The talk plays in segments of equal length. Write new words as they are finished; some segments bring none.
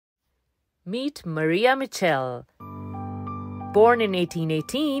Meet Maria Mitchell. Born in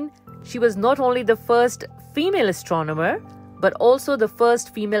 1818, she was not only the first female astronomer, but also the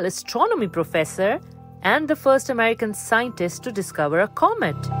first female astronomy professor and the first American scientist to discover a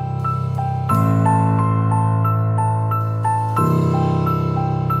comet.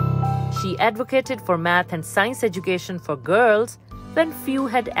 She advocated for math and science education for girls when few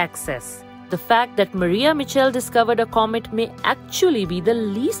had access. The fact that Maria Mitchell discovered a comet may actually be the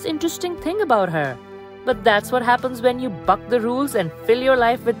least interesting thing about her. But that's what happens when you buck the rules and fill your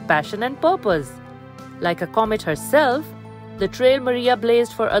life with passion and purpose. Like a comet herself, the trail Maria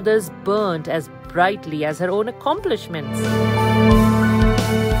blazed for others burned as brightly as her own accomplishments.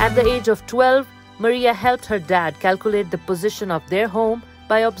 At the age of 12, Maria helped her dad calculate the position of their home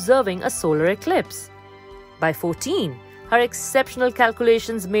by observing a solar eclipse. By 14, her exceptional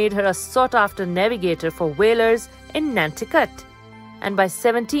calculations made her a sought-after navigator for whalers in Nantucket. And by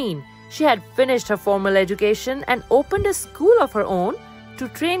 17, she had finished her formal education and opened a school of her own to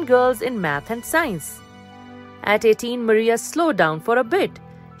train girls in math and science. At 18, Maria slowed down for a bit.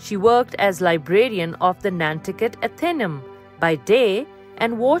 She worked as librarian of the Nantucket Athenaeum by day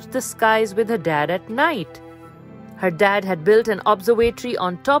and watched the skies with her dad at night. Her dad had built an observatory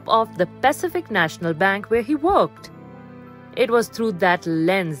on top of the Pacific National Bank where he worked. It was through that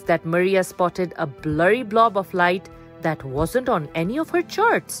lens that Maria spotted a blurry blob of light that wasn't on any of her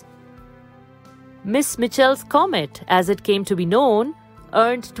charts. Miss Mitchell's comet, as it came to be known,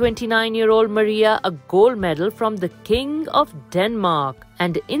 earned 29-year-old Maria a gold medal from the King of Denmark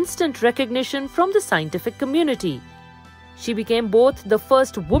and instant recognition from the scientific community. She became both the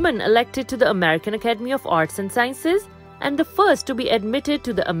first woman elected to the American Academy of Arts and Sciences and the first to be admitted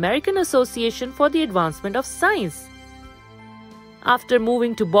to the American Association for the Advancement of Science. After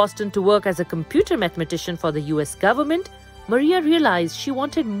moving to Boston to work as a computer mathematician for the US government, Maria realized she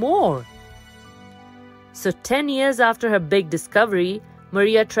wanted more. So 10 years after her big discovery,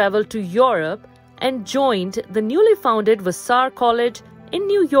 Maria traveled to Europe and joined the newly founded Vassar College in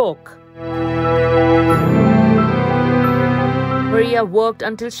New York. Maria worked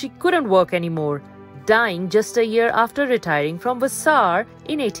until she couldn't work anymore, dying just a year after retiring from Vassar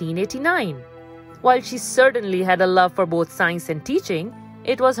in 1889. While she certainly had a love for both science and teaching,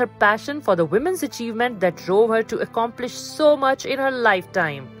 it was her passion for the women's achievement that drove her to accomplish so much in her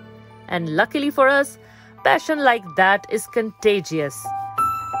lifetime. And luckily for us, passion like that is contagious.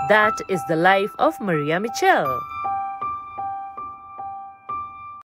 That is the life of Maria Mitchell.